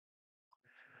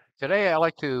Today I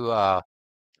like to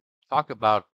talk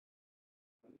about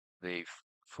the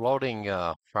floating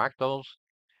fractals.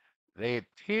 They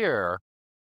appear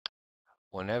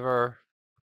whenever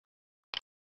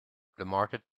the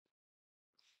market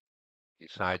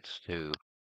decides to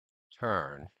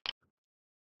turn.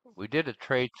 We did a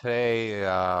trade today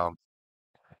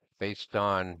based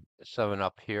on 7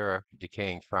 up here,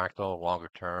 decaying fractal, longer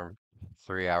term,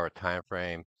 3-hour time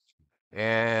frame,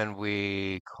 and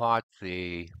we caught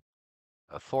the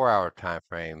 4-hour time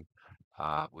frame.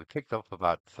 We picked up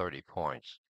about 30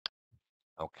 points.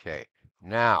 Okay,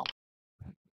 now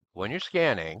when you're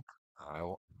scanning,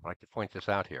 like to point this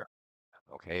out here.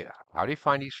 Okay, how do you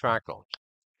find these fractals?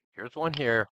 Here's one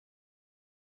here.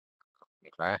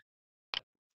 Okay,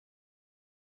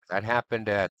 that happened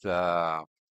at um,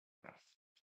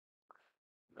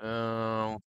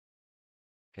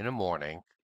 in the morning,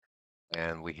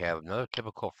 and we have another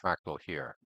typical fractal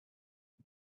here.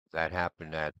 That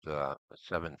happened at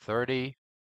 7:30,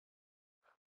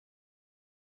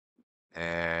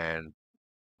 and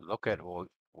look at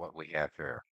what we have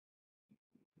here.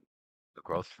 The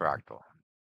growth fractal.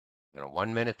 In a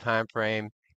 1-minute time frame,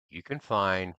 you can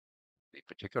find the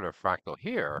particular fractal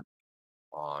here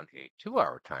on a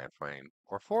 2-hour time frame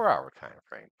or 4-hour time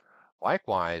frame.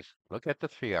 Likewise, look at the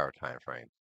 3-hour time frame.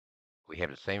 We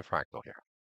have the same fractal here.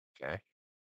 Okay,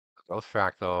 growth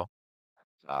fractal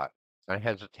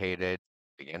unhesitated,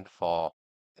 began to fall,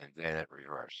 and then it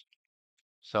reversed.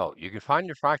 So you can find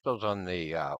your fractals on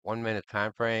the 1-minute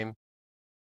time frame,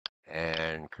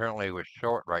 and currently we're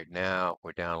short right now.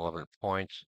 We're down 11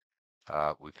 points.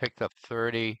 We picked up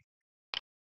 30,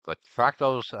 but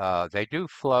fractals they do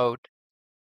float,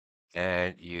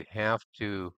 and you have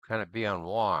to kind of be on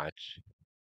watch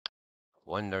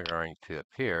when they're going to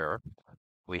appear.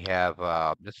 We have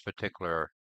this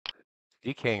particular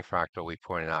decaying fractal we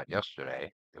pointed out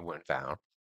yesterday. It went down.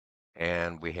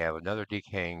 And we have another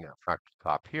decaying fractal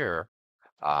top here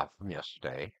from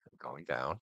yesterday going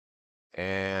down.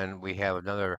 And we have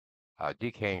another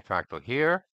decaying fractal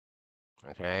here.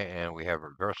 Okay, and we have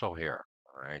reversal here.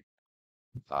 All right.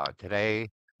 Today,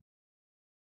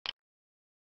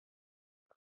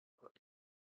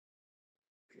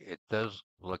 it does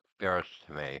look bearish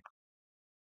to me.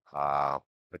 But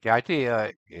the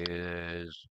idea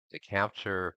is to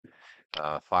capture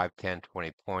 5, 10,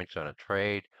 20 points on a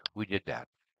trade. We did that.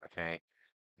 Okay.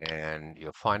 And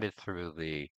you'll find it through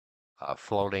the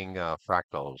floating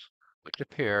fractals, which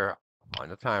appear on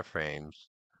the time frames,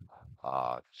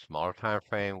 smaller time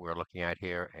frame we're looking at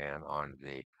here, and on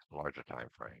the larger time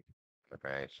frame.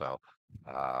 Okay, so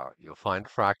you'll find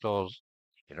fractals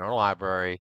in our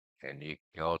library, and you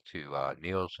can go to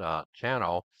Neil's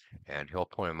channel, and he'll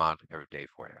point them out every day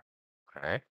for you.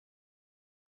 Okay,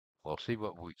 we'll see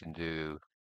what we can do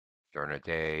during the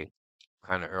day.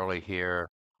 Kind of early here.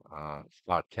 It's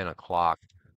about 10 o'clock.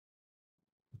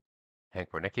 Hank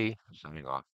Wernicke, signing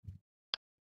off.